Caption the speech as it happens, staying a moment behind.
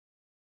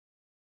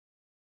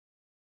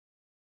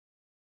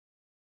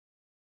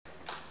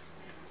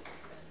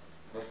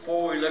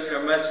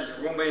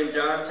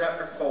John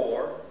chapter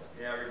 4.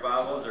 You have your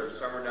Bibles or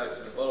sermon notes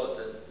in the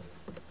bulletin.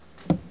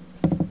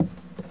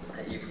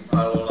 You can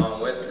follow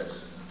along with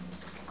us.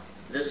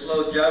 This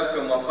little joke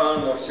on my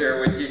phone we'll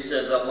share with you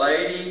says a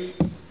lady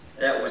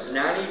that was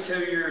 92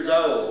 years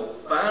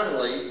old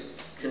finally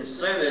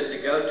consented to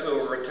go to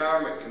a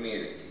retirement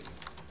community,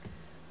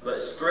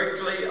 but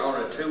strictly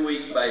on a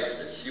 2-week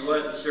basis. She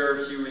wasn't sure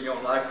if she was going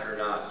to like it or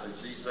not, so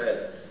she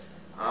said,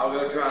 I'll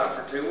go try it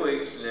for 2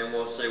 weeks and then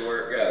we'll see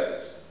where it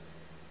goes.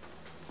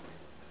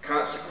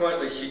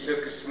 Consequently, she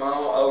took a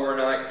small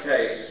overnight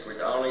case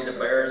with only the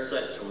bare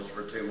essentials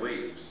for 2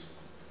 weeks.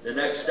 The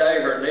next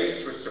day, her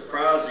niece was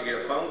surprised to get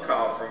a phone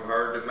call from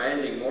her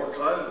demanding more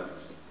clothes.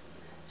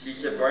 She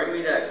said, bring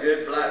me that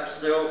good black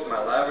silk,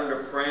 my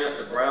lavender print,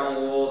 the brown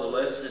wool, the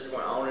list just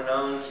went on and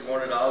on. She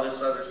wanted all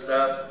this other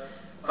stuff.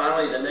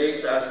 Finally, the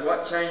niece asked,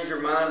 what changed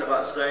your mind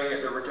about staying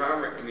at the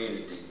retirement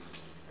community?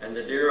 And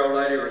the dear old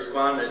lady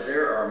responded,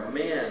 there are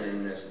men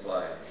in this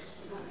place.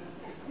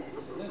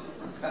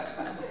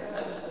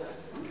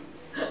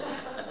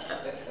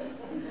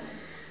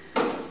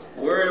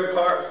 We're in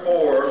part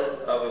 4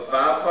 of a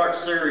 5-part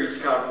series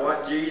called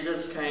What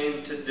Jesus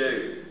Came to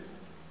Do.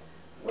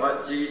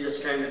 What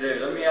Jesus came to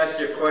do. Let me ask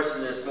you a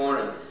question this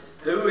morning.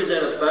 Who is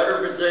in a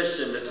better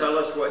position to tell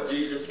us what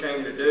Jesus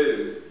came to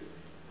do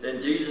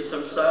than Jesus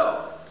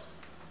himself?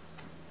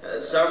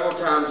 Several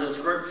times in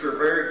Scripture,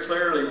 very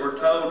clearly, we're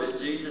told that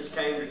Jesus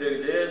came to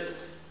do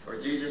this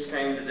or Jesus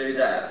came to do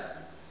that.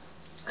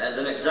 As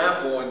an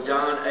example, in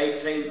John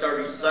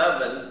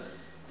 18:37,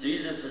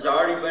 Jesus has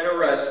already been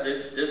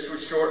arrested. This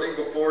was shortly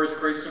before his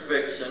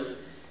crucifixion,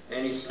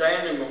 and he's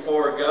standing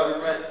before a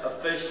government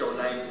official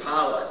named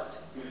Pilate.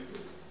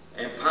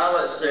 And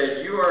Pilate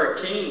said, you are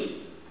a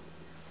king.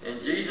 And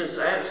Jesus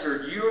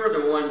answered, you are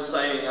the one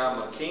saying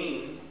I'm a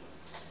king.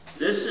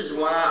 This is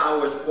why I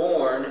was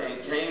born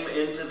and came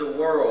into the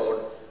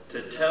world,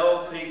 to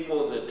tell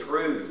people the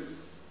truth.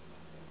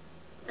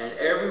 And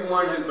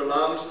everyone who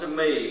belongs to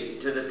me,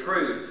 to the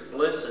truth,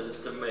 listens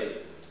to me.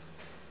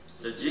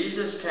 So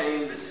Jesus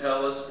came to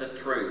tell us the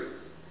truth.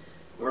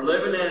 We're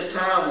living in a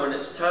time when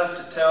it's tough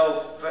to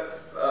tell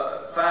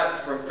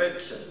fact from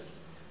fiction,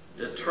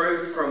 the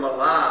truth from a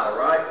lie,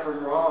 right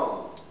from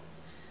wrong.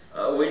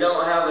 We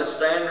don't have a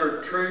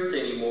standard truth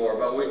anymore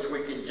by which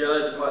we can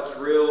judge what's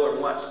real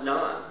and what's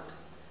not,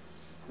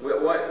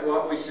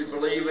 what we should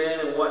believe in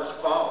and what's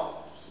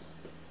false.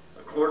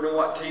 According to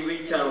what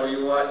TV channel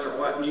you watch or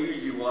what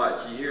news you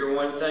watch, you hear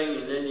one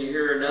thing and then you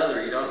hear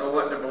another. You don't know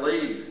what to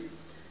believe.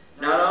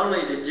 Not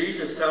only did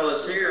Jesus tell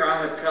us here,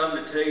 I have come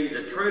to tell you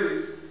the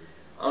truth,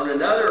 on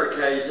another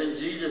occasion,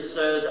 Jesus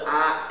says,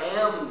 I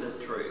am the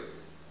truth.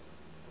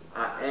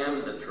 I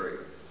am the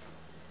truth.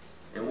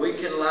 And we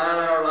can line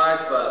our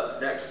life up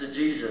next to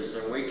Jesus,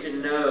 and we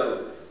can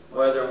know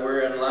whether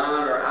we're in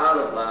line or out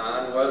of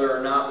line, whether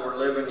or not we're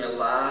living a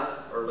lie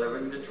or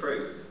living the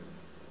truth.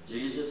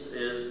 Jesus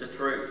is the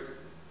truth.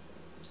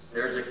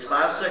 There's a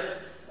classic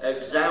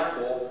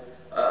example,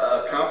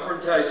 a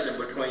confrontation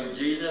between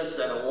Jesus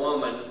and a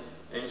woman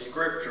in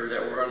Scripture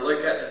that we're going to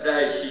look at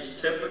today. She's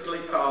typically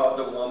called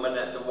the woman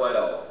at the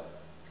well.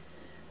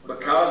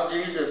 Because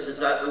Jesus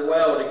is at the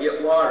well to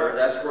get water,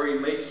 that's where he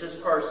meets this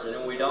person,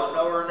 and we don't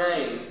know her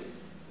name,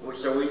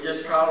 so we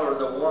just call her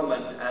the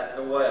woman at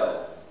the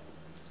well.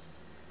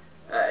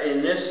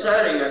 In this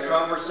setting, a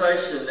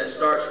conversation that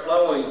starts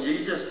flowing,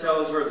 Jesus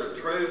tells her the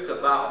truth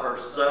about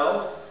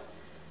herself,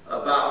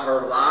 about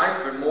her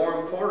life, and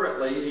more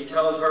importantly, he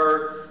tells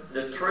her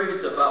the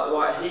truth about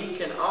what he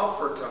can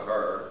offer to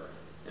her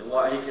and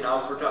what he can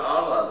offer to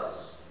all of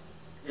us.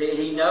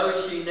 He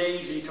knows she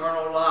needs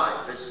eternal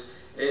life.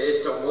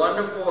 It's a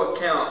wonderful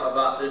account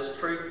about this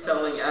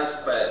truth-telling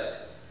aspect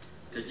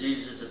to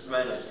Jesus'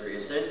 ministry.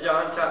 It's in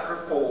John chapter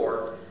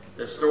 4.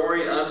 The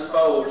story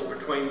unfolds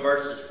between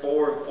verses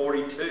 4 and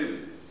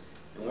 42.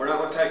 And we're not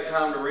going to take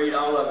time to read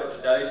all of it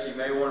today, so you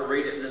may want to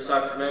read it this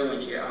afternoon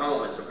when you get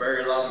home. It's a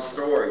very long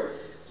story.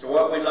 So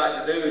what we'd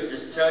like to do is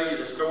just tell you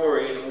the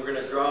story, and we're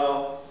going to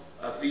draw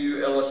a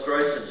few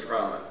illustrations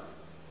from it.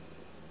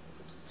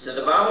 So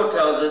the Bible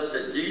tells us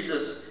that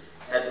Jesus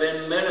had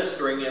been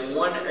ministering in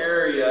one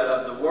area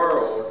of the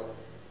world,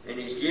 and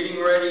he's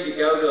getting ready to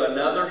go to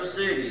another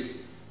city.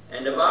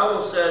 And the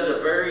Bible says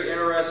a very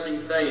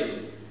interesting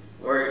thing,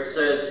 where it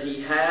says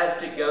he had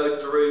to go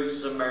through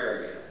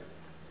Samaria.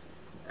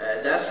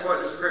 That's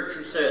what the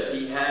Scripture says.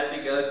 He had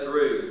to go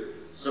through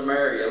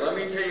Samaria. Let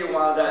me tell you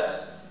why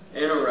that's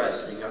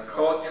interesting, a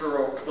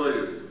cultural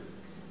clue.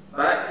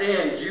 Back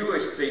then,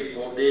 Jewish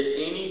people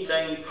did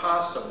anything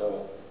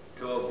possible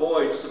to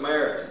avoid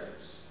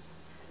Samaritans.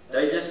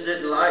 They just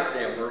didn't like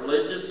them.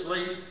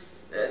 Religiously,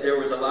 there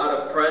was a lot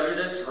of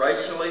prejudice.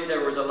 Racially,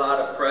 there was a lot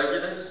of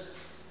prejudice.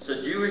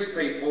 So Jewish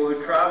people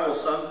who traveled,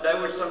 they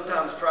would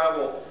sometimes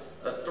travel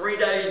a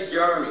 3-day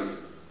journey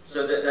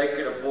so that they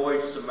could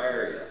avoid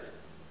Samaria.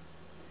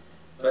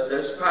 But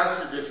this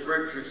passage of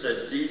Scripture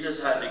says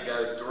Jesus had to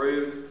go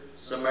through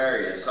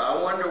Samaria. So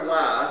I wonder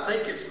why. I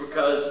think it's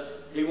because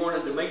he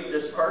wanted to meet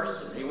this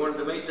person. He wanted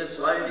to meet this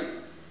lady.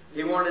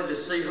 He wanted to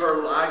see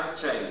her life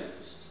changed.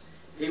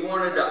 He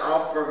wanted to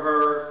offer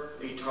her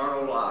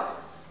eternal life.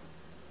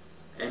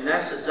 And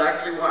that's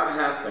exactly what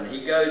happened.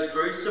 He goes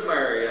through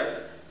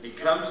Samaria. He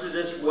comes to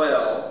this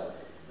well.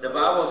 The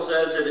Bible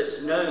says that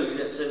it's noon.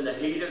 It's in the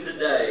heat of the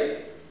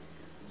day.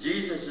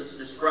 Jesus is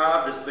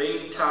described as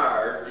being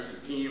tired.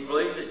 Can you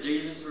believe that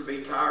Jesus would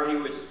be tired? He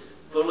was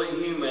fully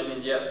human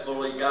and yet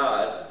fully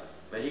God.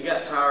 But he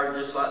got tired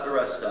just like the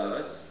rest of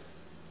us.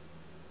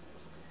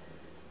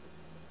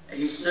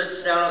 He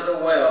sits down at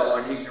the well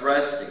and he's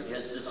resting.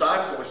 His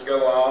disciples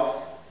go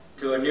off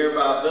to a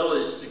nearby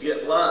village to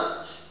get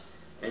lunch.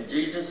 And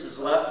Jesus is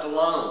left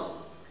alone.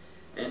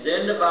 And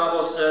then the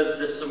Bible says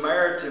the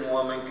Samaritan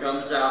woman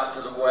comes out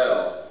to the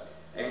well.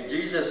 And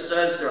Jesus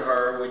says to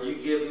her, "Would you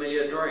give me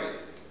a drink?"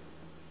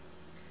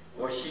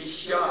 Well, she's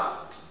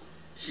shocked.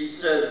 She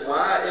says,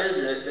 "Why is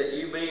it that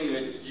you, being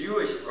a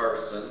Jewish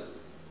person,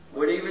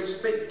 would even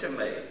speak to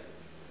me?"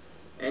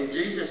 And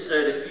Jesus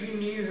said, "If you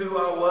knew who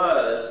I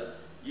was,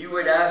 you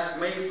would ask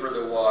me for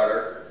the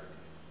water,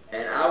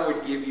 and I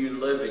would give you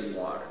living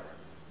water."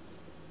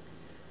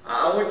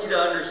 I want you to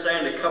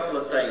understand a couple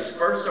of things.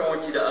 First, I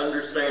want you to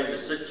understand the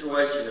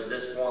situation of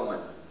this woman.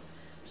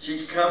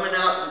 She's coming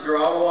out to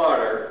draw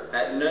water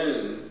at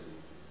noon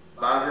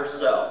by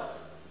herself.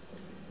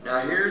 Now,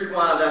 here's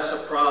why that's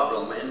a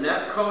problem. In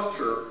that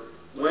culture,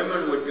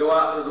 women would go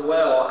out to the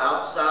well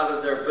outside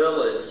of their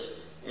village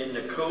in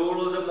the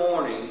cool of the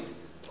morning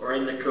or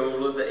in the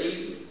cool of the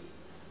evening.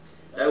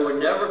 They would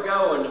never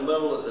go in the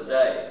middle of the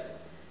day.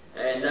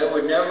 And they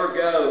would never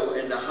go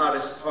in the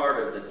hottest part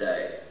of the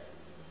day.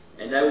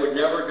 And they would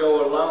never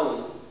go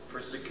alone for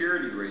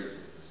security reasons.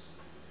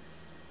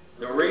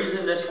 The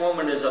reason this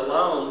woman is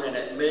alone and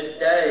at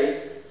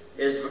midday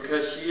is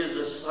because she is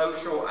a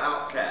social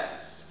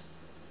outcast.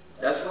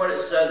 That's what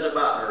it says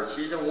about her.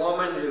 She's a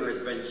woman who has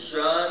been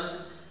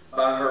shunned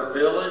by her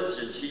village,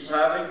 and she's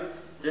having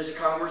this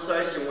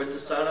conversation with the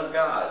Son of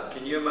God.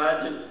 Can you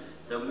imagine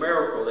the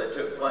miracle that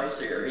took place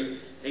here? He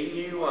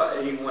knew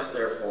what he went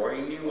there for.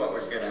 He knew what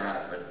was going to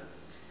happen.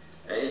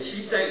 And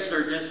she thinks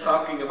they're just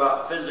talking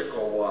about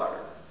physical water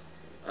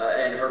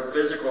and her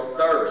physical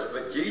thirst.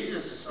 But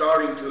Jesus is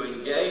starting to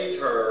engage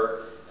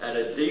her at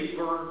a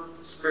deeper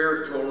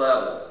spiritual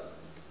level.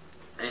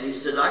 And he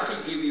says, "I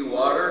could give you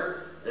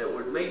water that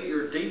would meet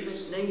your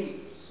deepest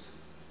needs."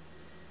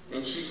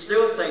 And she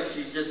still thinks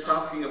he's just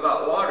talking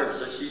about water.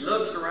 So she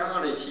looks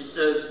around and she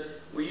says,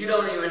 "Well, you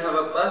don't even have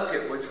a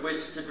bucket with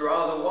which to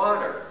draw the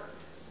water.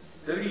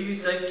 Who do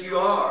you think you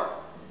are?"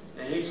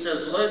 And he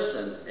says,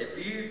 "Listen,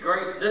 if you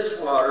drink this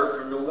water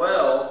from the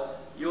well,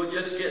 you'll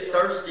just get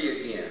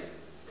thirsty again.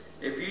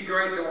 If you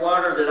drink the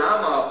water that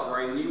I'm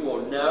offering, you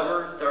will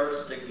never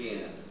thirst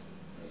again.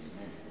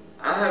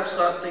 I have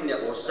something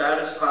that will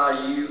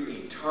satisfy you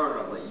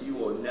eternally. You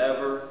will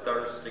never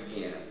thirst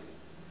again."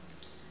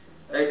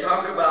 They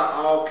talk about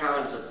all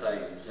kinds of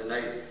things, and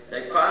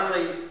they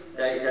finally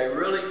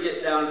really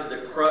get down to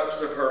the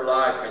crux of her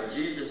life, and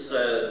Jesus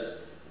says,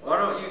 "Why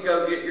don't you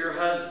go get your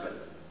husband?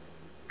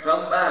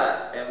 Come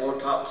back and we'll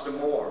talk some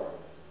more."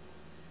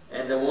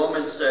 And the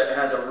woman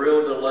has a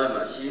real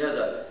dilemma. She has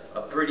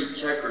a pretty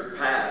checkered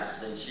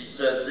past, and she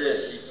says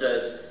this. She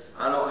says,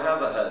 "I don't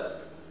have a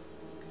husband."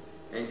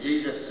 And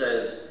Jesus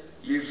says,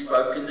 "You've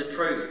spoken the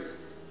truth.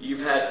 You've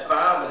had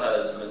 5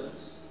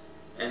 husbands,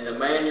 and the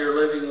man you're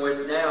living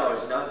with now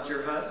is not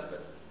your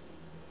husband."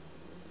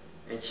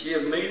 And she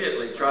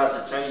immediately tries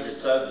to change the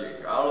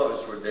subject. All of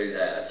us would do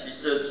that. She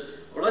says,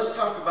 "Well, let's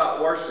talk about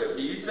worship.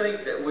 Do you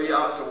think that we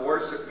ought to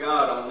worship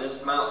God on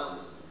this mountain?"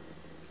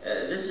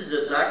 This is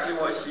exactly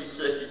what she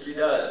said she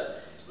does.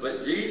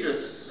 But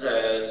Jesus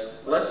says,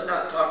 "Let's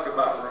not talk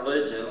about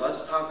religion.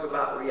 Let's talk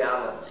about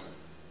reality."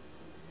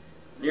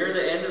 Near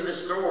the end of the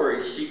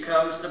story, she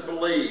comes to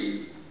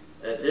believe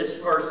that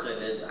this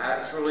person is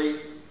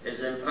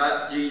in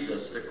fact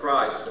Jesus, the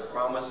Christ, the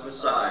promised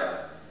Messiah,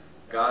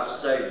 God's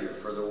Savior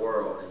for the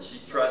world. And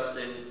she trusts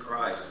in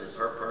Christ as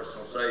her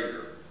personal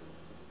Savior.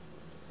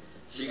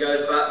 She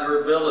goes back to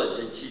her village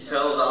and she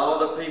tells all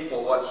the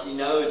people what she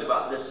knows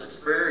about this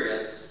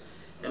experience.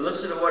 And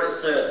listen to what it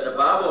says. The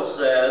Bible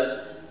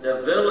says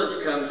the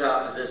village comes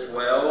out to this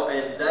well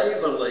and they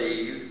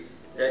believe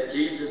that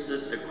Jesus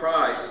is the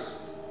Christ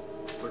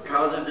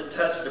because of the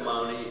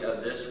testimony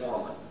of this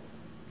woman.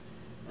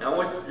 Now I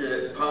want you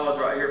to pause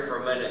right here for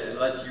a minute and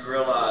let you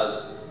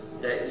realize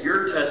that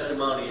your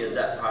testimony is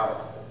that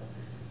powerful.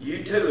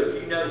 You too,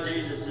 if you know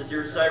Jesus as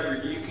your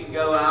Savior, you can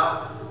go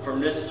out from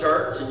this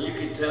church and you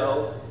can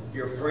tell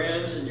your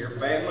friends and your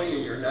family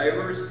and your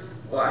neighbors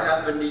what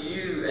happened to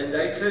you, and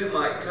they too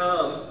might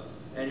come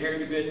and hear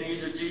the good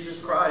news of Jesus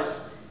Christ.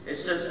 It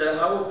says the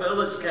whole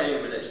village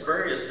came and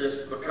experienced this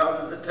because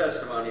of the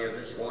testimony of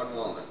this one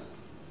woman.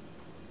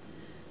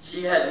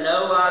 She had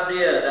no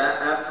idea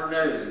that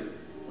afternoon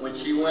when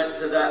she went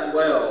to that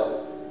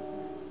well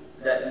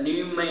that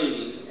new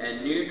meaning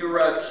and new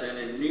direction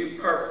and new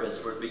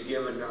purpose would be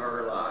given to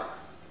her life.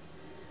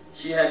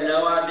 She had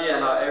no idea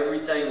how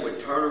everything would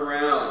turn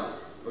around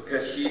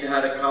because she'd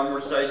had a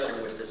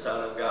conversation with the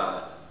Son of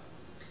God.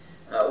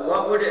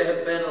 What would it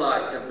have been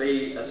like to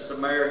be a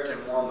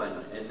Samaritan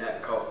woman in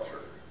that culture?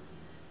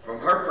 From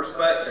her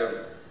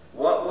perspective,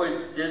 what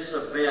would this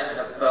event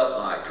have felt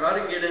like? Try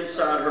to get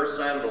inside her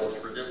sandals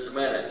for just a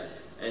minute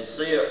and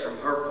see it from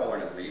her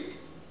point of view.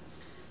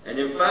 And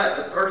in fact,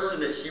 the person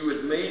that she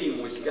was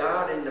meeting was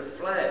God in the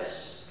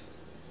flesh.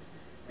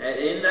 And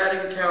in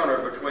that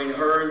encounter between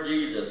her and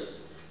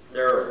Jesus,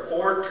 there are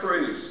 4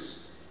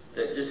 truths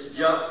that just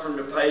jump from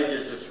the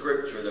pages of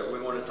Scripture that we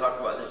want to talk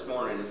about this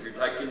morning. If you're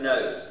taking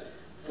notes,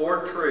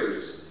 4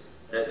 truths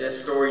that this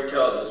story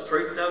tells us.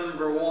 Truth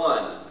number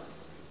 1,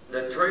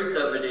 the truth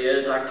of it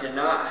is I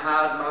cannot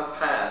hide my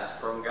past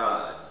from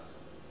God.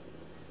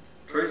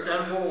 Truth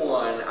number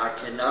 1, I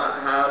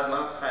cannot hide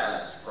my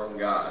past from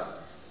God.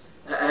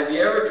 Have you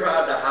ever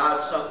tried to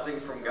hide something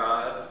from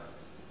God?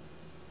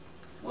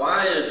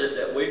 Why is it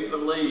that we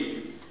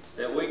believe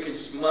that we can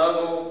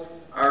smuggle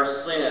our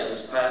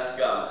sins past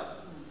God?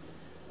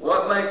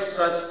 What makes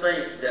us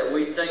think that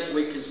we think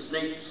we can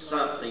sneak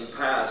something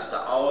past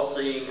the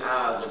all-seeing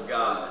eyes of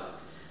God,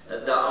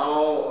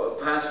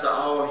 past the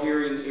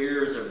all-hearing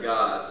ears of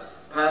God,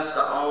 past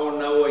the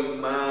all-knowing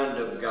mind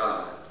of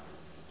God?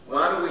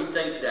 Why do we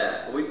think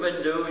that? We've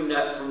been doing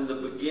that from the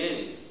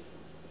beginning.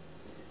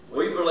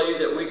 We believe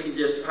that we can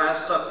just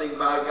pass something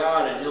by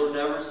God and He'll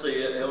never see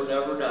it, He'll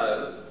never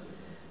know.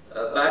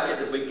 Back at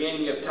the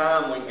beginning of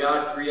time when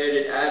God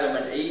created Adam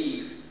and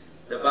Eve,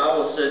 the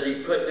Bible says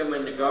He put them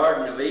in the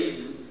Garden of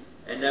Eden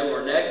and they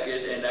were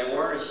naked and they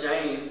weren't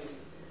ashamed.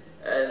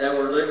 They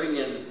were living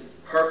in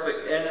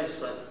perfect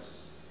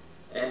innocence.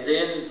 And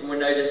then when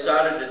they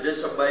decided to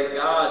disobey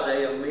God,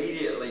 they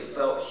immediately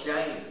felt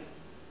shame.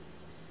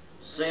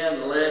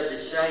 Sin led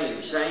to shame.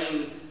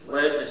 Shame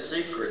led to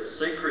secrets.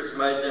 Secrets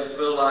made them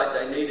feel like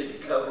they needed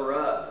to cover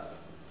up.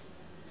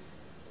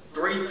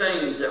 3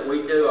 things that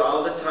we do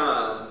all the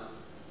time,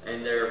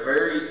 and they're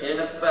very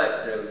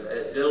ineffective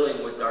at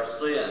dealing with our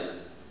sin.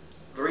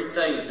 3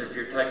 things if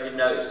you're taking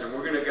notes, and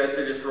we're going to go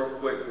through this real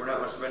quick. We're not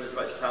going to spend as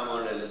much time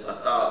on it as I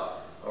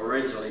thought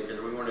originally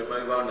because we want to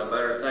move on to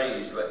better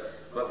things.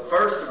 But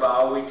first of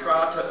all, we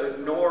try to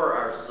ignore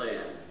our sin.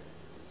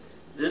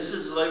 This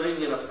is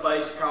living in a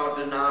place called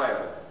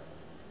denial.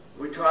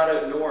 We try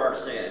to ignore our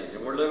sin,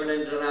 and we're living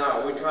in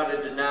denial. We try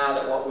to deny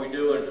that what we're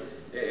doing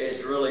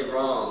is really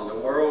wrong. The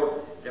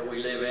world that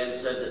we live in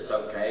says it's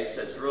okay,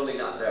 so it's really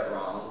not that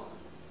wrong.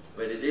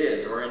 But it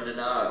is. We're in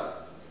denial.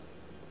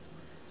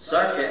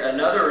 Second,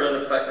 another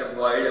ineffective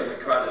way that we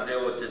try to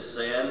deal with this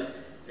sin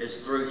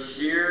is through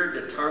sheer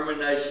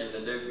determination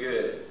to do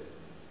good.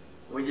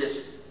 We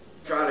just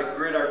try to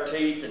grit our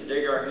teeth and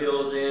dig our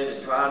heels in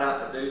and try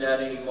not to do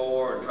that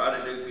anymore and try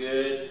to do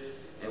good.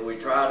 And we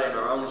try it in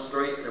our own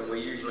strength and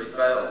we usually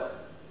fail.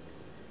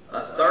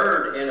 A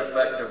third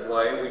ineffective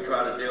way we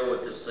try to deal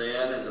with the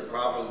sin and the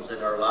problems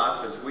in our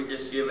life is we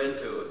just give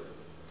into it.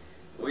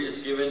 We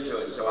just give into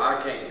it. So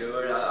I can't do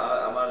it.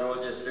 I might as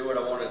well just do what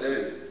I want to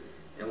do.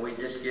 And we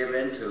just give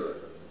into it.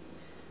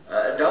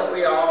 Don't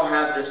we all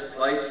have this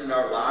place in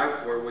our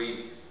life where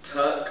we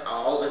tuck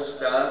all the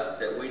stuff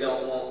that we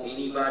don't want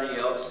anybody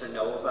else to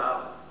know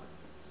about?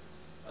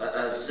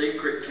 A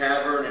secret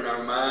cavern in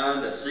our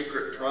mind, a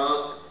secret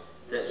trunk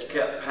that's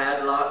kept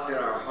padlocked in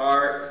our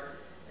heart,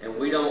 and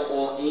we don't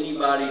want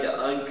anybody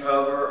to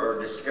uncover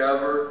or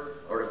discover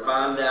or to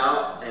find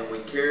out, and we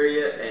carry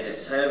it, and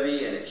it's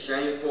heavy, and it's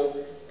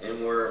shameful,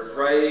 and we're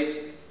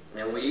afraid,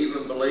 and we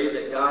even believe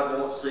that God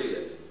won't see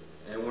it.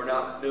 And we're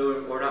not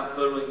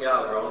fooling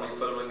God, we're only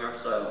fooling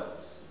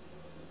ourselves.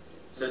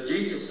 So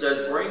Jesus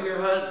says, bring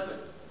your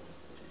husband.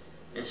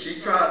 And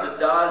she tried to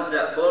dodge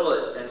that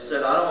bullet and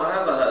said, I don't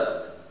have a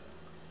husband.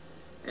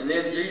 And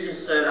then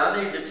Jesus said,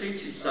 I need to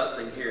teach you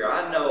something here.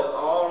 I know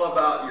all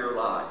about your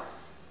life.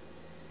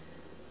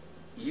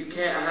 You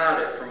can't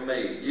hide it from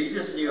me.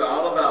 Jesus knew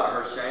all about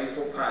her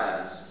shameful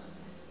past.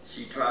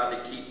 She tried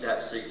to keep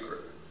that secret.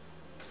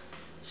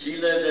 She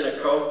lived in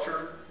a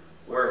culture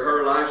where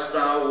her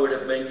lifestyle would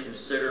have been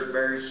considered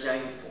very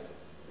shameful.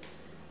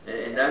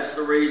 And that's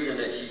the reason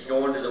that she's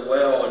going to the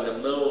well in the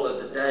middle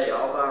of the day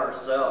all by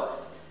herself.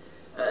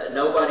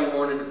 Nobody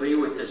wanted to be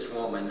with this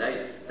woman.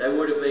 They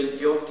would have been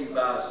guilty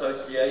by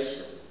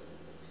association.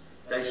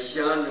 They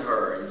shunned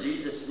her, and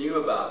Jesus knew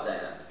about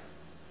that.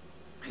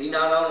 He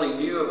not only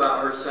knew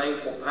about her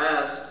shameful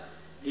past,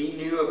 he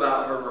knew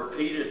about her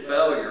repeated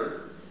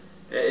failure.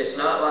 It's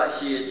not like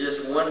she had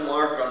just one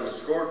mark on the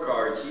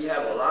scorecard. She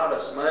had a lot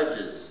of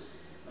smudges.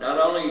 Not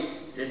only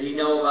did he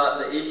know about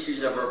the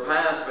issues of her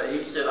past, but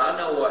he said, I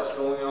know what's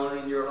going on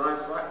in your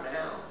life right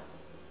now.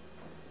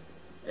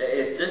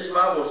 If this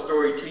Bible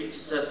story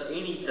teaches us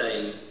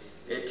anything,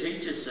 it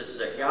teaches us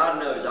that God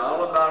knows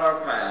all about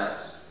our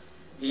past.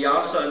 He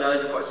also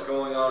knows what's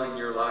going on in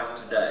your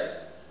life today.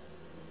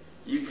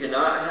 You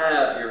cannot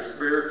have your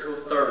spiritual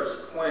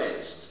thirst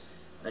quenched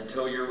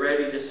until you're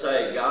ready to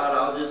say, God,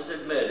 I'll just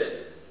admit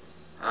it.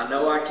 I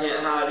know I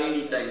can't hide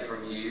anything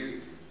from you,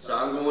 so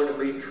I'm going to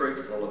be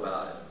truthful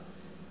about it.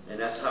 And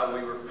that's how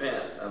we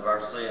repent of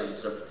our sins.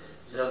 So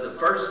the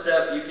first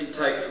step you can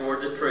take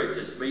toward the truth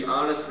is be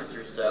honest with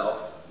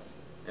yourself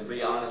and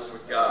be honest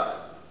with God.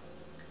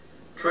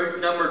 Truth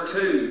number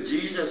 2,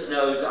 Jesus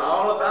knows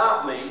all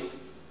about me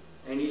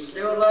and he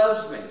still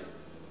loves me.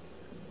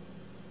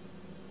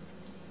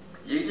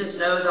 Jesus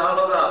knows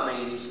all about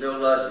me, and he still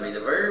loves me. The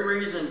very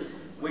reason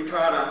we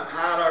try to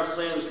hide our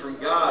sins from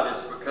God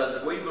is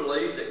because we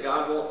believe that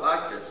God won't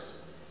like us.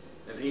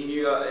 If he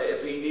knew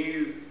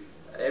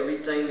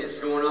everything that's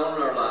going on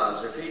in our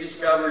lives, if he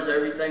discovers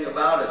everything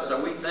about us,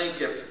 so we think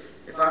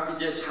if I could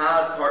just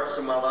hide parts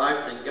of my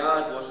life, then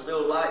God will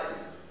still like me.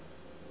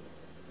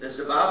 Does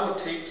the Bible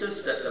teach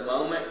us that the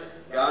moment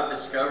God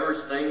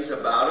discovers things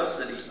about us,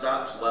 that he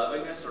stops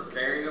loving us or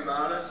caring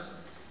about us?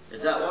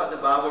 Is that what the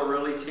Bible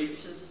really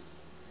teaches?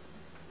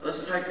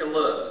 Let's take a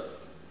look.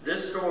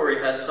 This story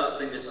has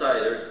something to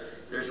say.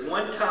 There's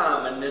one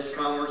time in this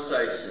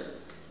conversation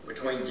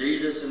between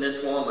Jesus and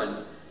this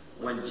woman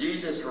when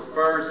Jesus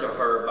refers to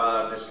her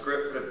by a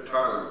descriptive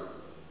term.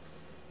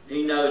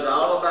 He knows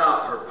all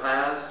about her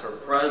past, her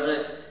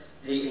present.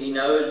 He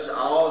knows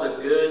all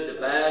the good, the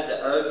bad,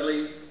 the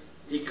ugly.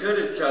 He could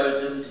have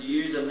chosen to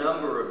use a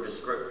number of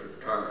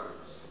descriptive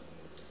terms.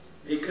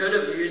 He could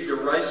have used a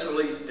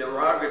racially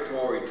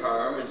derogatory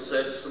term and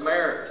said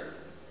Samaritan,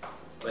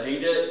 but he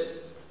didn't.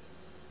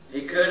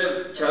 He could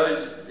have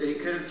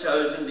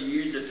chosen to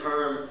use the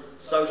term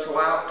social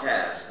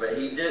outcast, but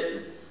he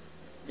didn't.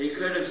 He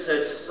could have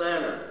said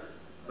sinner,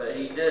 but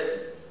he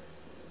didn't.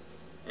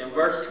 In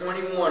verse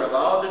 21, of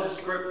all the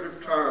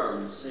descriptive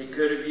terms he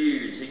could have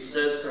used, he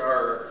says to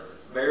her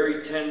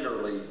very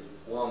tenderly,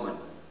 woman.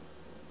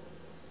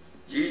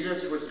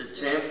 Jesus was the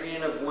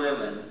champion of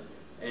women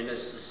in a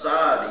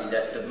society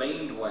that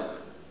demeaned women.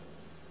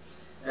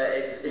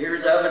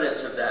 Here's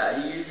evidence of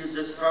that. He uses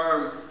this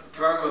term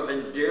of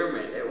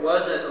endearment. It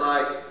wasn't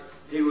like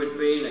he was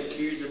being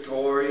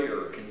accusatory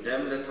or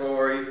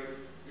condemnatory.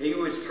 He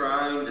was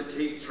trying to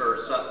teach her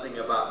something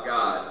about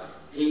God.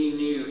 He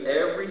knew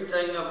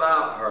everything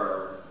about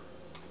her,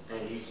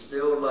 and he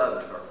still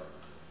loved her.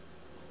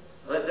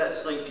 Let that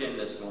sink in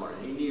this morning.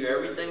 He knew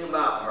everything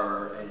about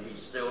her, and he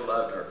still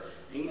loved her.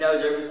 He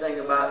knows everything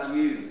about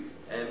you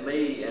and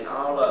me and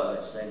all of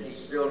us, and he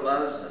still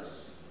loves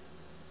us.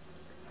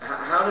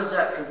 How does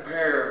that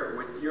compare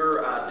with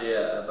your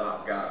idea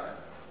about God?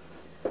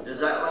 Does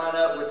that line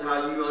up with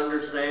how you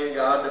understand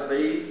God to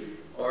be,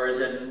 or is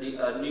it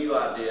a new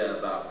idea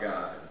about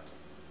God?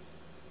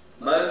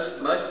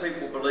 Most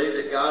people believe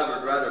that God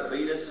would rather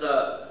beat us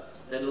up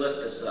than lift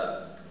us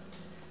up.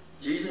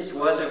 Jesus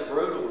wasn't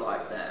brutal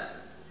like that.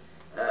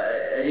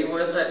 He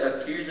wasn't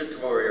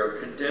accusatory or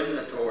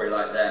condemnatory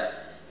like that.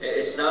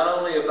 It's not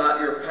only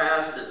about your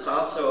past, it's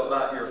also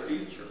about your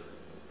future.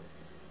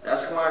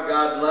 That's why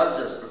God loves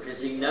us, because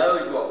he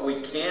knows what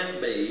we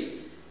can be,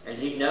 and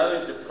he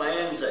knows the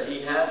plans that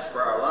he has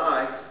for our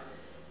life.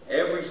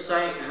 Every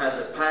saint has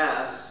a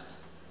past,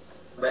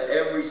 but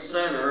every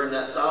sinner, and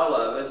that's all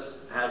of us,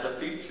 has a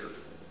future.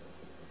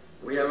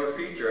 We have a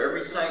future.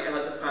 Every saint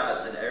has a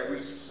past, and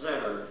every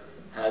sinner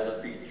has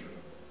a future.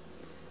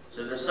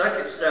 So the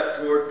second step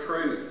toward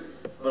truth,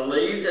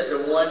 believe that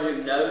the one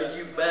who knows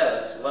you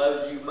best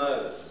loves you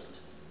most.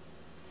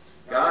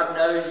 God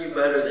knows you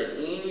better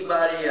than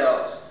anybody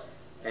else,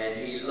 and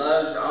he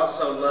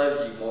also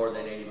loves you more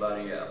than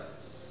anybody else.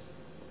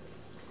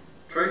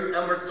 Truth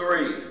number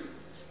 3.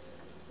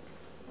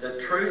 The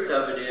truth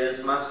of it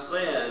is my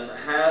sin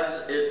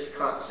has its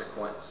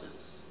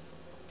consequences.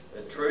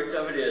 The truth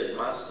of it is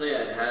my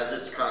sin has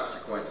its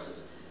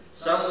consequences.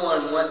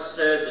 Someone once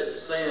said that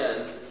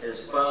sin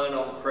is fun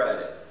on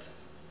credit.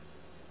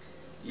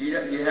 You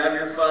have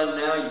your fun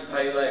now, you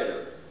pay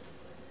later.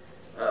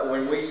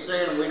 When we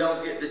sin, we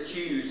don't get to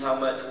choose how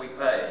much we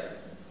pay.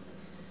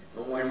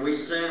 But when we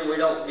sin, we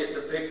don't get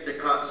to pick the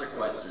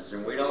consequences,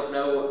 and we don't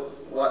know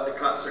what the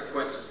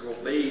consequences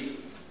will be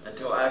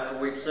until after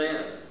we've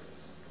sinned.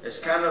 It's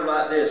kind of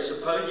like this.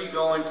 Suppose you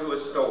go into a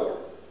store.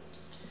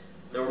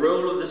 The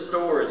rule of the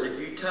store is if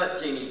you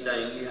touch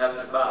anything, you have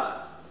to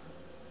buy.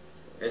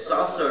 It's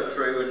also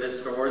true in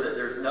this store that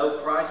there's no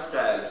price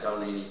tags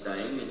on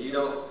anything, and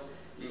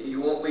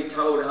you won't be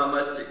told how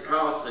much it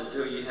costs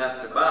until you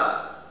have to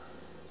buy.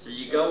 So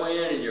you go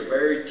in and you're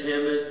very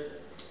timid.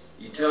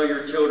 You tell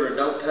your children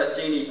don't touch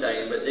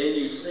anything, but then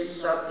you see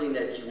something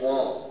that you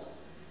want.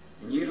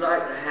 And you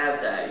like to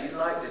have that. You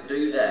like to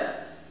do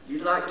that. You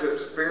like to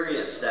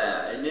experience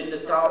that. And then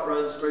the thought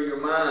runs through your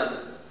mind,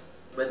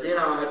 but then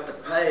I'll have to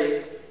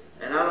pay,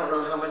 and I don't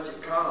know how much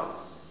it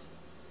costs.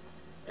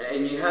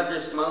 And you have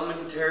this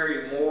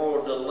momentary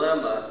moral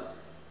dilemma.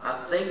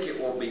 I think it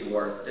will be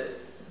worth it.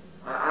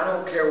 I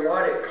don't care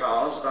what it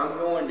costs. I'm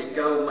going to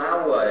go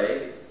my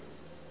way.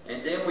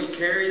 And then we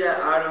carry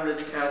that item to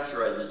the cash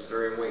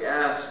register and we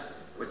ask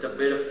with a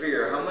bit of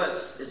fear, how much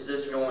is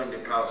this going to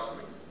cost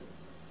me?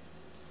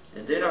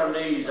 And then our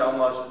knees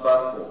almost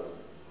buckle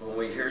when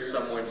we hear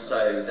someone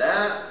say,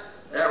 that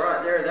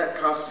right there, that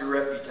costs your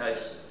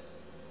reputation.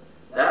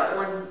 That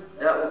one,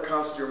 that will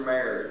cost your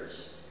marriage,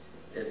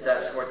 if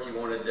that's what you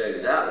want to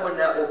do. That one,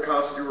 that will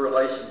cost your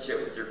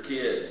relationship with your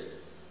kids.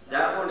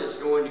 That one is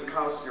going to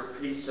cost your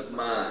peace of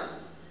mind.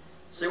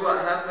 See what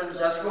happens?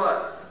 That's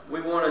what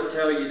we want to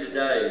tell you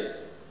today.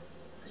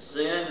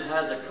 Sin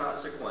has a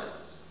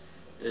consequence.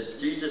 Does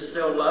Jesus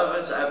still love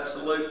us?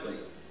 Absolutely.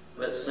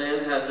 But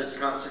sin has its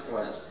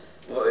consequence.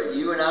 Well,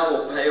 you and I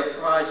will pay a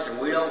price, and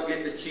we don't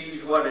get to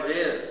choose what it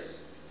is.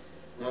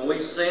 When we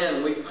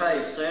sin, we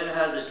pay. Sin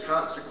has its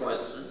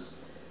consequences,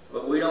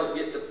 but we don't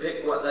get to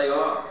pick what they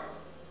are.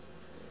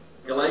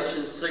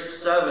 Galatians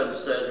 6:7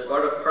 says,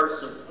 what a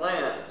person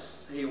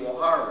plants, he will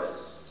harvest.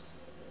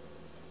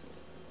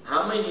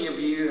 How many of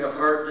you have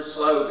heard the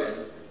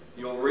slogan,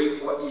 you'll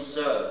reap what you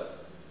sow?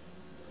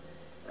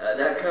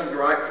 That comes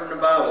right from the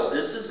Bible.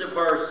 This is the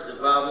verse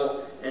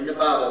in the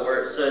Bible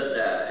where it says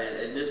that,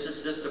 and this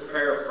is just a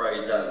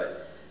paraphrase of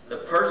it. The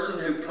person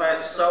who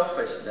plants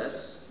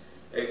selfishness,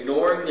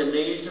 ignoring the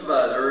needs of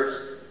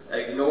others,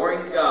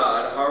 ignoring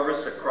God,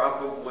 harvests a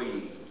crop of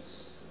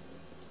weeds.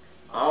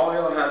 All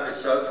he'll have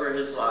to show for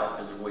his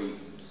life is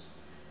weeds.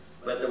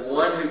 But the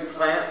one who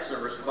plants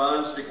and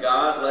responds to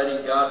God,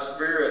 letting God's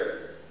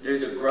Spirit do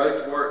the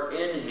growth work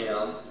in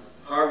him,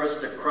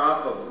 harvests a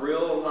crop of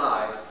real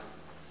life,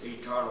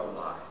 eternal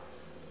life.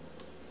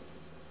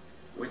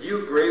 Would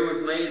you agree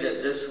with me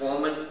that this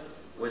woman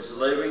was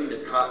living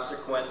the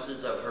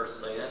consequences of her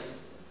sin?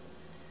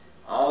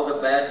 All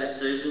the bad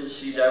decisions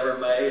she'd ever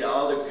made,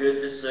 all the good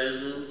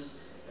decisions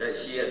that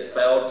she had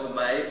failed to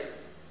make.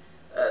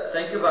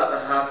 Think about the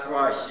high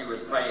price she was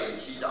paying.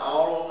 She's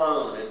all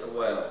alone at the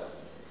well.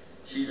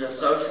 She's a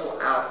social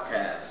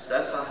outcast.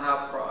 That's a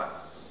high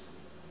price.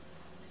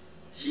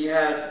 She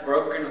had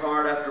broken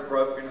heart after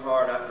broken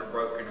heart after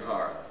broken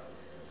heart.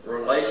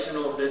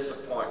 Relational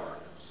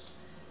disappointments.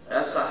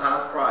 That's a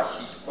high price.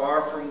 She's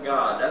far from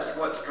God. That's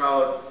what's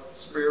called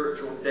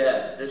spiritual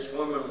death. This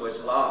woman was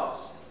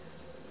lost.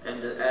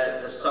 And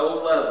at the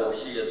soul level,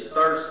 she is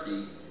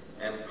thirsty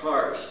and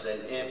parched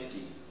and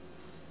empty.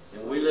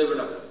 And we live in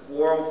a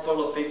world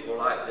full of people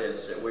like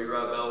this that we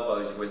rub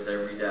elbows with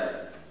every day.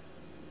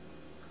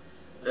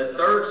 The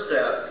third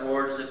step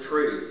towards the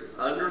truth.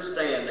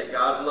 Understand that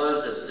God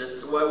loves us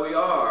just the way we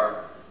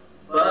are,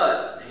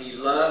 but he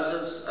loves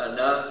us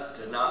enough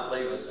to not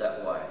leave us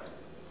that way.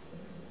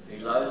 He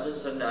loves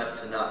us enough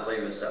to not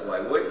leave us that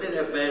way. Would it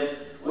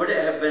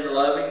have been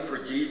loving for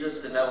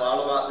Jesus to know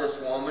all about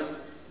this woman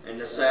and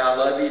to say, I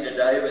love you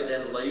today, but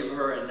then leave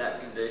her in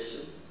that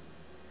condition?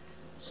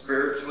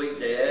 Spiritually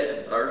dead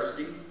and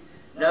thirsty?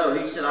 No,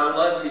 he said, I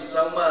love you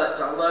so much.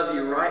 I love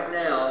you right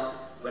now,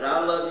 but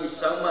I love you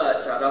so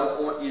much, I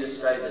don't want you to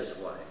stay this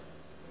way.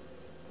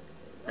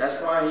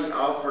 That's why he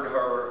offered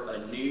her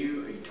a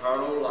new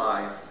eternal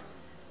life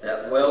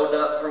that welled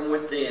up from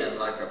within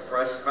like a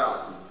fresh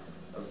fountain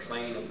of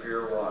clean and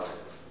pure water.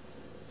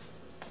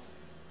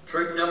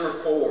 Truth number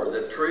 4,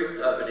 the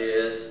truth of it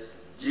is,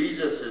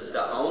 Jesus is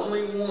the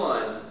only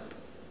one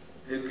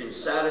who can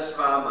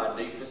satisfy my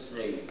deepest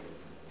need.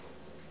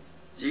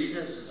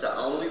 Jesus is the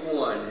only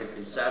one who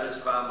can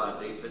satisfy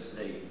my deepest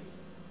need.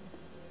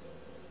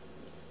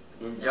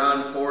 In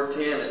John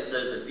 4:10 it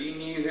says, if you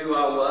knew who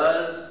I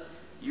was,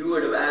 you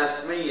would have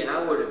asked me, and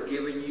I would have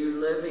given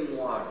you living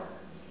water.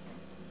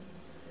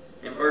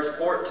 In verse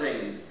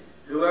 14,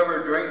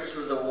 whoever drinks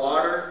of the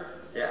water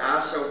that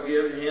I shall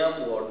give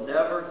him will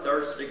never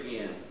thirst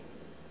again.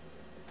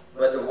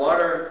 But the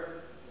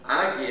water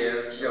I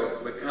give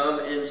shall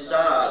become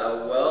inside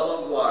a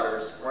well of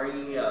water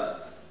springing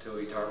up to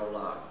eternal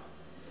life.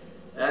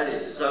 That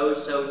is so,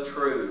 so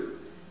true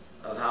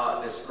of how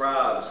it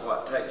describes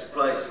what takes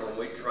place when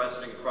we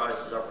trust in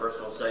Christ as our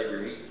personal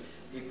Savior.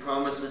 He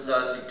promises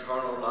us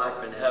eternal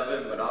life in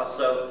heaven, but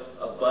also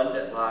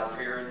abundant life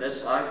here in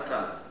this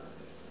lifetime.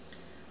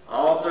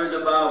 All through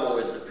the Bible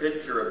is a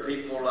picture of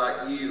people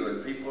like you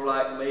and people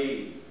like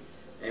me,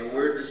 and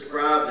we're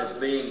described as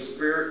being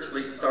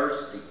spiritually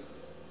thirsty.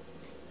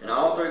 And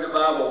all through the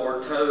Bible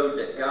we're told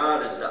that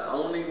God is the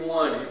only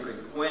one who can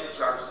quench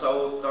our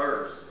soul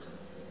thirst.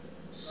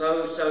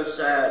 So, so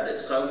sad that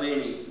so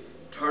many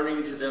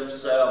turning to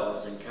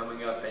themselves and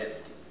coming up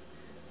empty,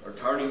 or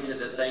turning to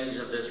the things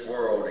of this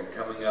world and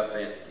coming up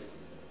empty.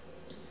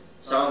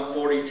 Psalm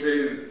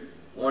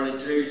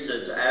 42:1-2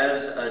 says,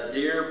 as a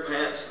deer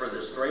pants for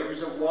the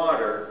streams of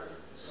water,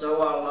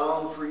 so I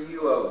long for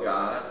you, O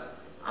God.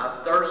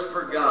 I thirst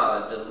for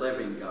God, the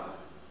living God.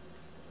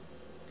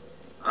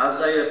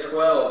 Isaiah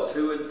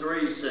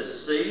 12:2-3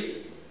 says,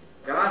 see,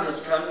 God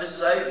has come to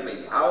save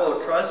me. I will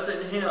trust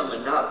in him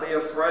and not be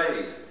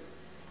afraid.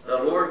 The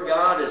Lord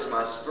God is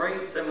my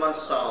strength and my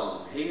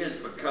song. He has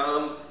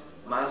become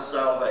my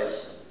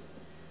salvation.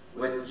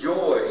 With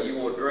joy you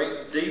will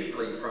drink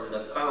deeply from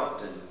the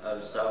fountain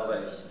of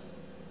salvation.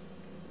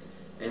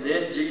 And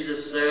then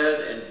Jesus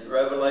said in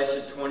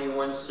Revelation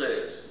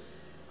 21:6,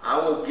 I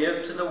will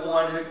give to the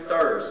one who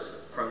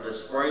thirsts from the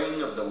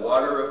spring of the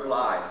water of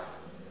life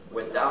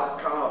without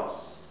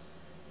cost.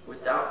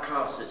 Without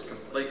cost, it's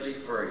completely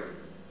free.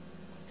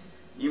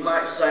 You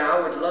might say, I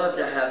would love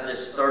to have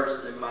this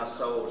thirst in my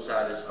soul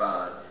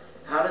satisfied.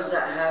 How does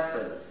that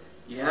happen?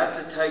 You have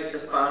to take the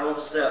final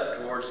step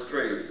towards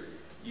truth.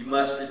 You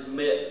must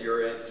admit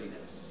your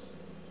emptiness.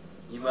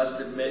 You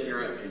must admit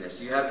your emptiness.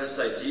 You have to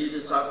say,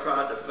 Jesus, I've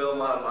tried to fill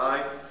my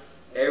life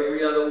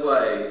every other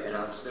way, and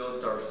I'm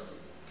still thirsty.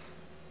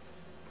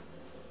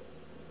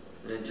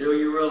 And until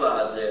you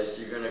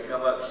you're going to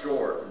come up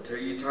short until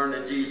you turn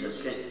to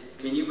Jesus.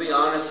 Can you be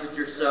honest with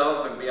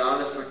yourself and be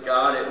honest with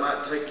God? It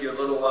might take you a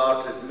little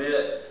while to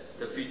admit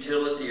the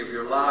futility of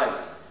your life,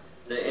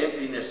 the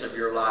emptiness of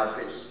your life.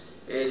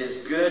 It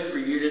is good for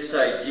you to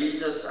say,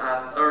 Jesus,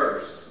 I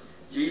thirst.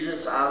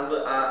 Jesus,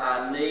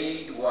 I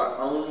need what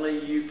only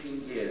you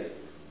can give.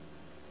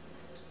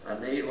 I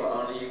need what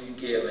only you can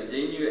give. And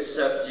then you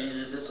accept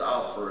Jesus'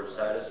 offer of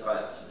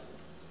satisfaction.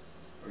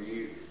 Or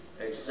you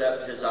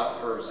accept his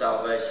offer of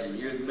salvation.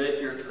 You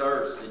admit your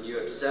thirst and you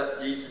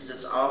accept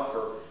Jesus'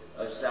 offer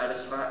of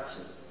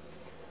satisfaction.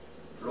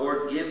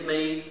 Lord, give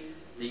me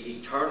the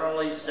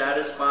eternally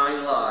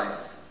satisfying life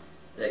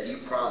that you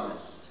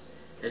promised.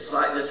 It's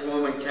like this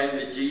woman came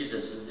to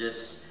Jesus and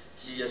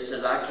she just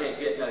said, I can't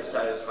get no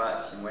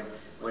satisfaction.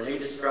 When he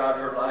described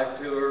her life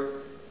to her,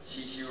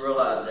 she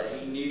realized that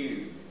he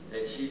knew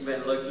that she'd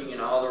been looking in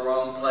all the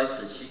wrong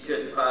places. She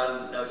couldn't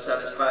find no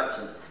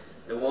satisfaction.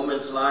 The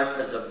woman's life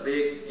has a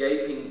big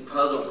gaping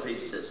puzzle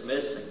piece that's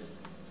missing.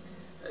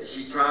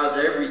 She tries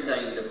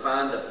everything to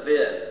find a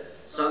fit,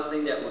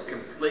 something that would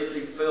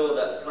completely fill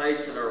that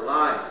place in her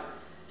life.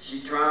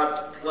 She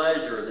tried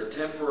pleasure, the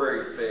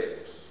temporary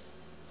fix.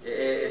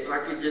 If I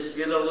could just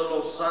get a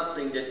little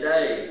something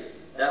today,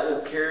 that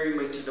will carry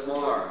me to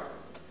tomorrow.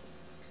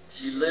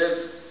 She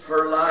lived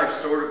her life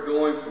sort of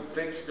going from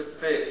fix to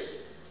fix,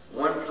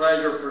 one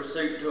pleasure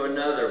pursuit to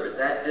another, but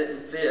that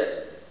didn't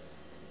fit.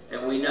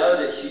 And we know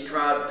that she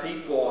tried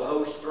people, a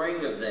whole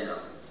string of them.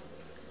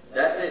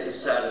 That didn't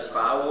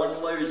satisfy,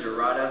 one loser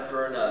right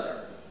after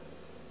another.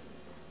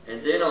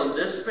 And then on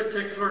this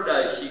particular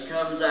day, she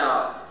comes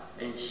out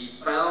and she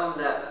found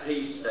that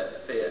piece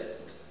that fit.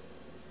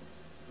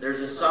 There's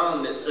a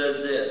song that says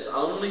this,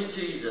 only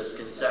Jesus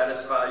can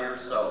satisfy your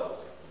soul.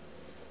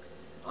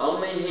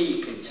 Only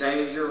he can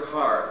change your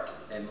heart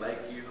and make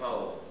you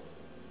whole.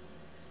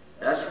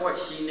 That's what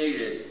she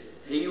needed.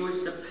 He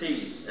was the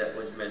piece that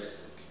was missing.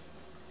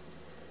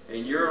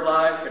 In your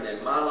life and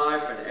in my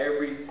life and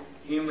every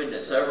human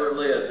that's ever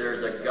lived,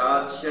 there's a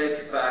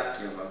God-shaped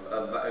vacuum,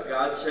 a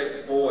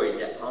God-shaped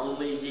void that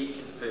only he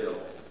can fill.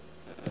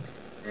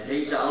 And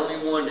he's the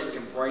only one that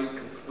can bring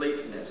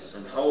completeness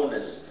and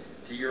wholeness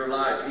to your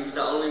life. He's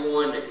the only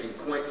one that can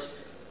quench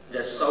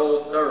the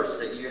soul thirst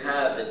that you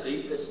have, the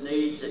deepest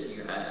needs that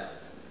you have.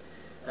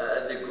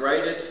 The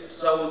greatest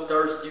soul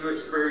thirst you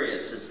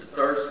experience is the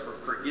thirst for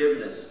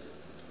forgiveness,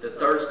 the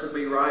thirst to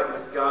be right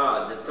with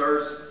God, the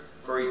thirst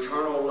for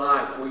eternal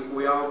life.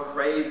 We all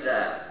crave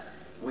that.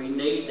 We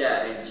need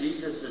that, and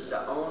Jesus is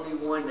the only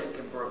one that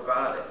can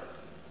provide it.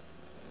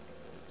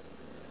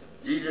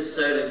 Jesus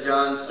said in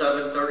John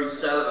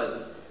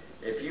 7:37,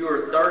 if you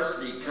are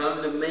thirsty,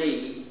 come to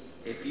me.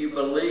 If you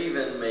believe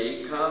in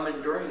me, come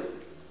and drink.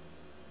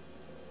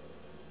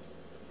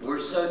 We're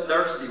so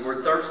thirsty.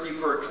 We're thirsty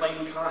for a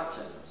clean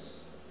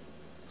conscience.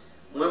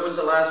 When was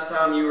the last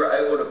time you were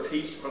able to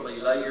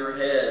peacefully lay your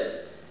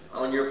head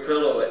on your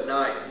pillow at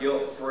night,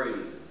 guilt-free?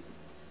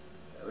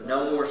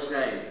 No more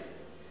shame.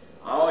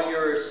 All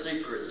your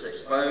secrets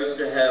exposed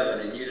to heaven,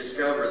 and you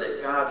discover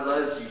that God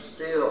loves you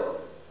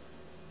still.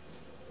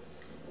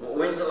 Well,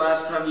 when's the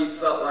last time you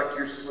felt like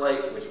your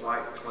slate was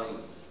wiped clean?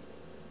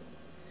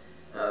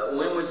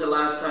 When was the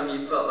last time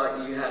you felt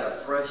like you had a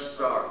fresh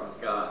start with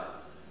God?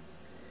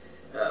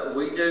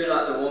 We do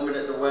like the woman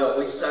at the well.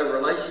 We say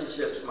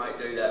relationships might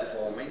do that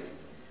for me.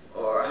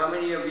 Or how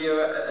many of you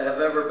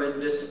have ever been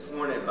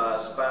disappointed by a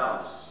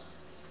spouse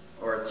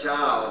or a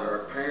child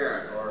or a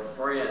parent or a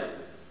friend?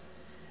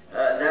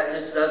 That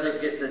just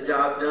doesn't get the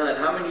job done.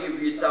 How many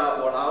of you thought,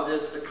 well, I'll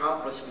just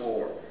accomplish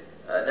more?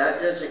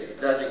 That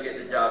doesn't get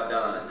the job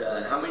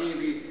done. How many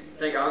of you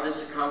think, I'll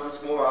just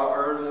accomplish more, I'll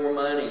earn more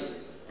money,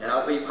 and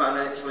I'll be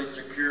financially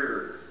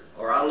secure?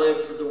 Or I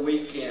live for the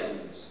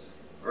weekends,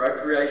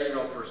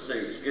 recreational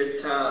pursuits, good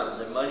times,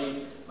 and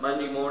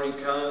Monday morning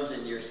comes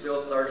and you're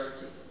still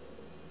thirsty.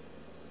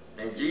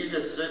 And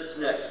Jesus sits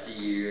next to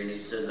you and he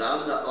says,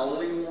 I'm the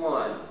only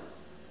one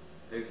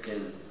who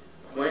can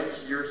quench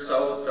your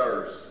soul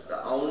thirst,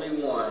 the only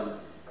one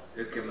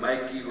who can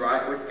make you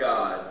right with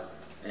God.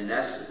 And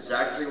that's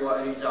exactly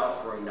what he's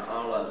offering to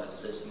all of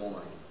us this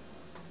morning.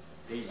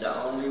 He's the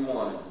only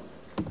one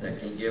that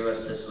can give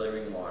us this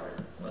living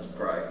water. Let's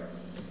pray.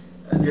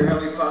 Dear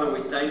Heavenly Father,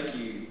 we thank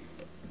you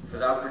for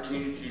the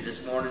opportunity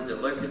this morning to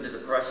look into the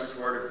precious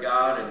Word of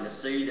God and to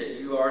see that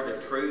you are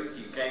the truth.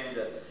 You came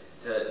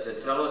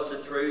to tell us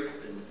the truth.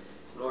 And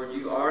Lord,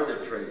 you are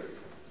the truth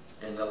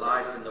and the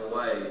life and the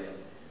way. And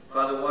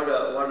Father, what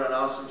an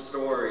awesome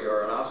story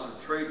or an awesome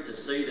truth to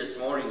see this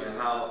morning of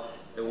how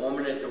the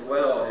woman at the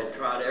well had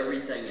tried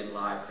everything in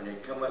life and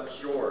had come up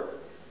short.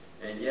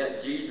 And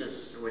yet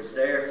Jesus was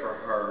there for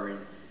her, and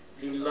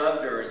he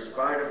loved her in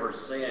spite of her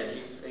sin.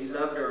 He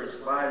loved her in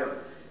spite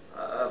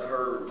of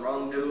her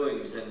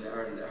wrongdoings and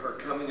her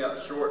coming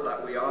up short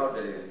like we all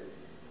do.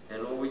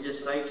 And Lord, we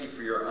just thank you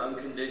for your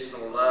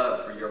unconditional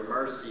love, for your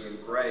mercy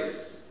and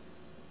grace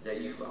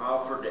that you've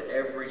offered to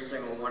every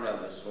single one of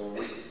us.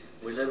 Lord,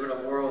 we live in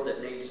a world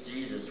that needs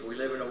Jesus. We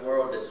live in a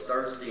world that's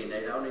thirsty and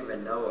they don't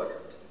even know it.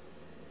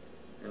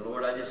 And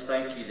Lord, I just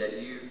thank you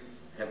that you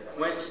have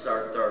quenched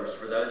our thirst.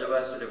 For those of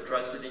us that have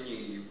trusted in you,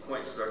 you've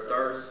quenched our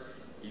thirst.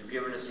 You've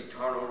given us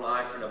eternal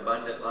life and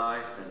abundant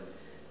life. And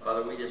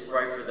Father, we just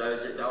pray for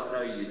those that don't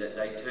know you, that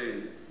they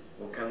too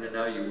will come to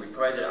know you. We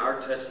pray that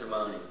our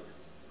testimony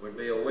would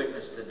be a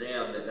witness to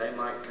them, that they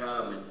might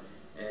come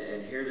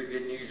and hear the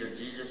good news of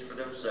Jesus for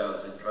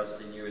themselves and trust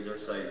in you as their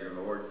Savior,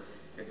 Lord.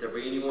 If there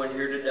be anyone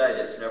here today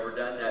that's never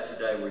done that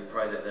today, we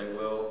pray that they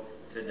will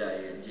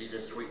today. In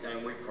Jesus' sweet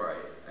name we pray.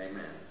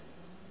 Amen.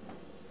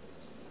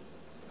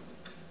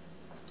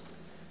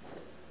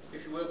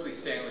 If you will, please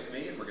stand with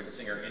me, and we're going to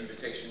sing our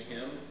invitation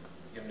hymn,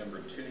 hymn number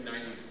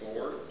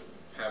 294,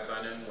 Have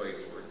Thine Own Way,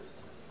 Lord.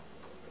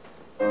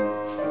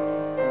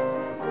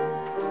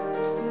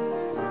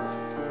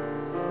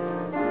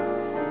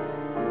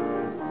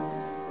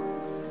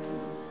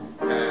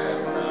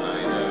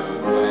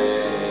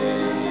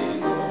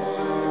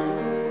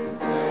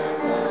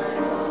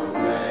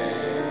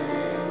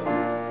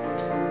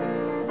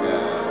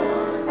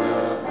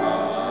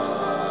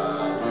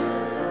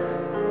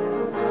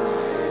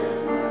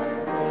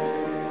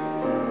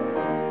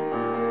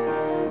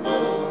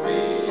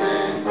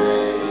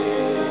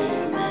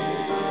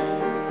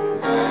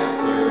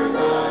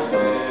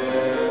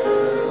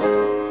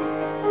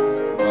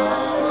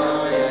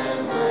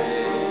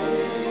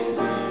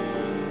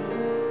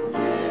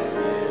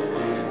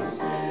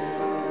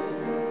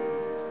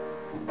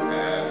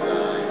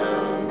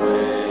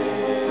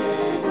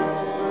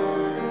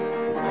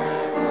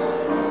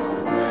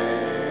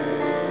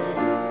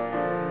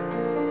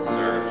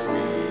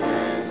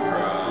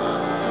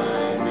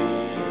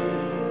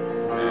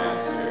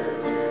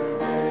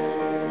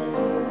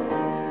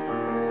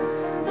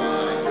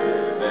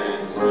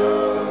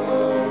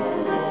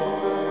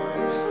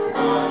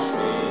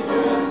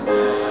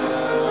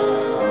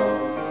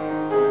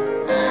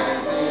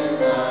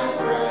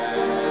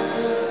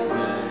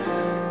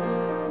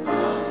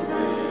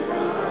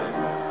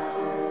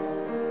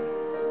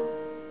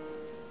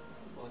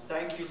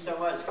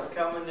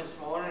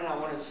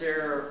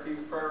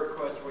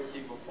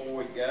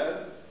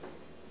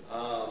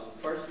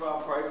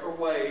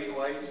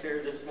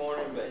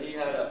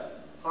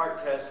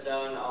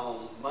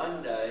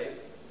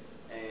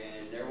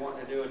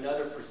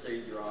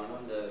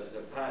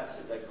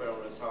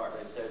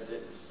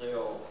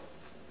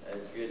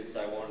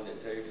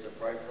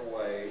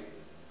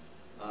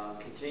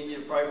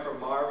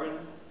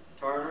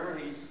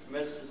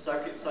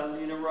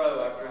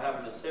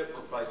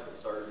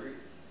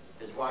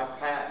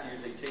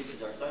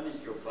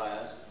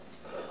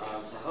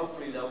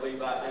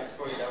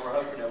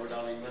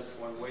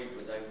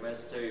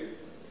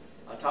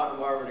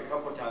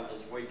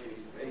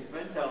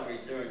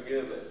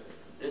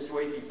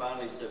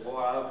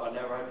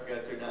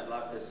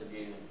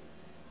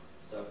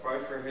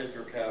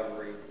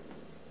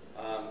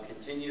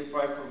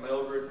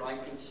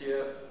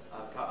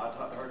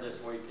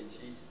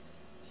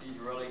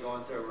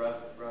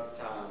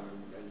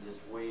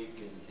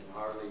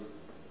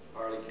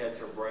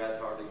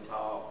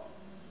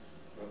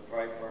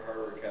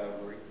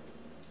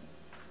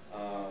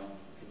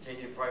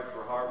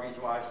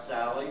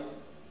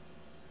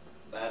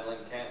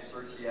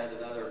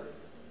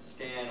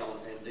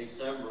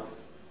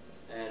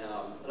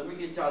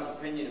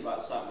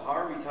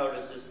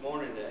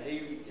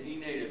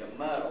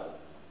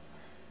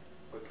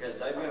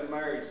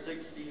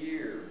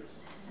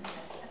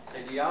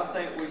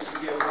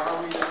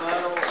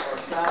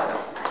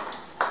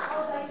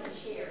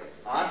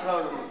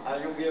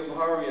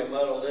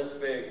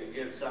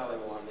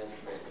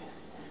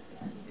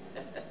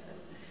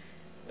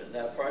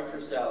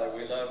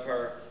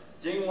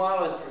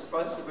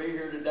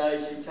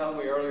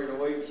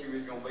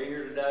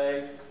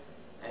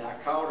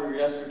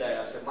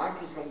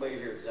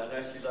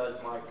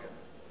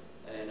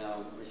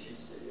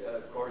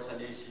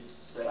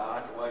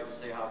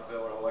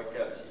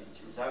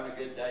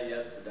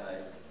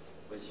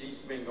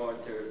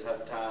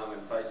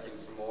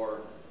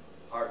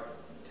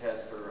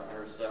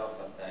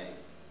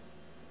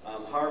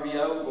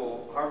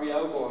 Harvey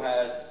Ogle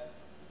had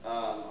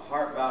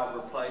heart valve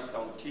replaced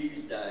on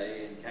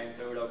Tuesday and came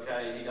through it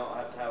okay. He don't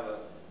have to have a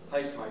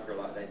pacemaker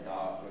like they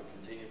thought, but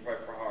continue to pray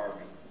for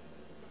Harvey.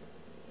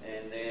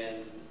 And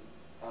then,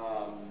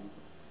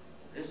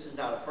 this is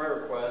not a prayer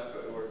request,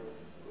 but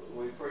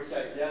we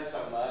appreciate Jeff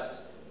so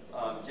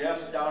much.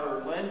 Jeff's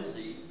daughter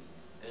Lindsay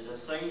is a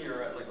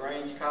senior at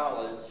LaGrange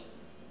College,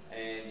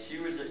 and she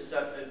was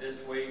accepted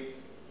this week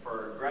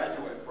for a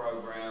graduate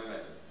program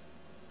at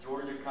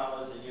Georgia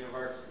College and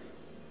University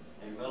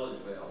in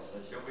Milledgeville. So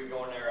she'll be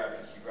going there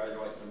after she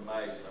graduates in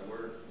May. So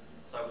we're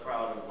so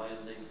proud of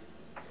Lindsay,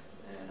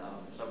 and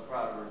so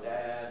proud of her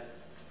dad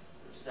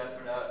for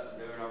stepping up and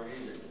doing our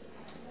music.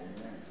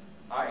 Amen.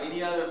 All right,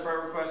 any other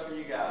prayer requests from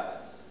you guys?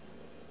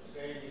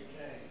 Sandy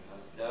Kane.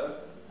 Doug?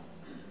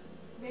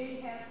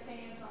 Meeting has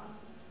stands on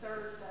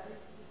Thursday,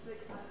 the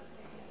 600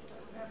 stands. So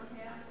remember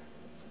him.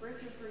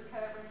 Richard's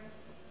recovering.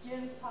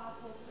 Jim's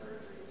possible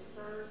surgery is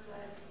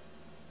Thursday.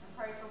 And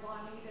pray for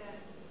Juanita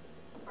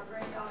and our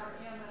granddaughter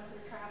Emma,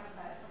 who are traveling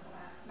back from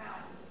the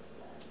mountains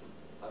today.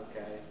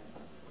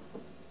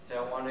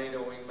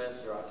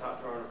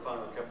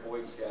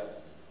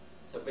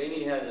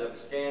 Beanie has a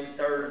scan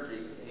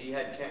Thursday. He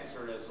had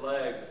cancer in his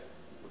leg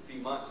a few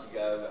months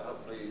ago, but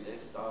hopefully this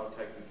is all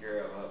taken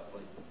care of,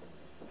 hopefully.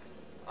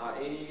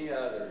 Any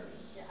others?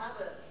 Yeah, I have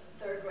a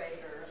third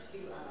grader who,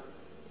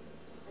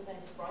 his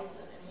name's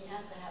Bryson, and he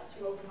has to have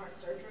 2 open heart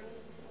surgeries.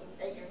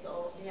 He's 8 years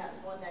old. He has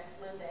one next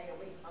Monday, a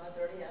week on the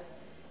 30th,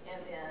 and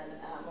then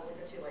a week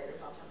or 2 later,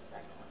 he'll have a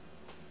second one.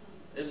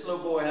 This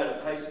little boy had a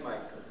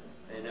pacemaker,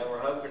 and they were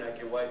hoping they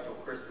could wait till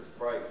Christmas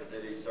break to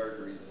do these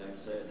surgeries, and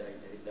they said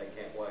they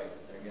can't wait.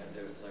 They're going to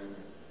do it sooner.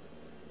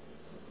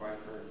 Pray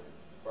for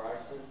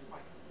Bryson.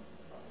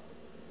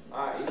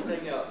 All right,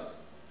 anything else?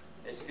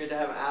 It's good to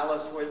have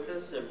Alice with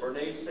us, and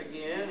Bernice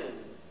again,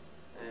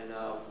 and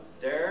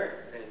Derek,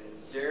 and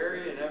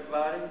Jerry, and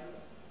everybody.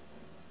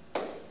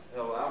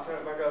 So I'll turn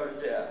it back over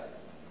to Jeff.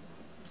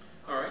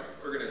 All right,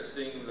 we're going to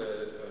sing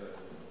the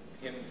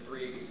hymn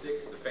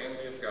 386, The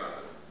Family of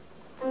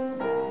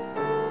God.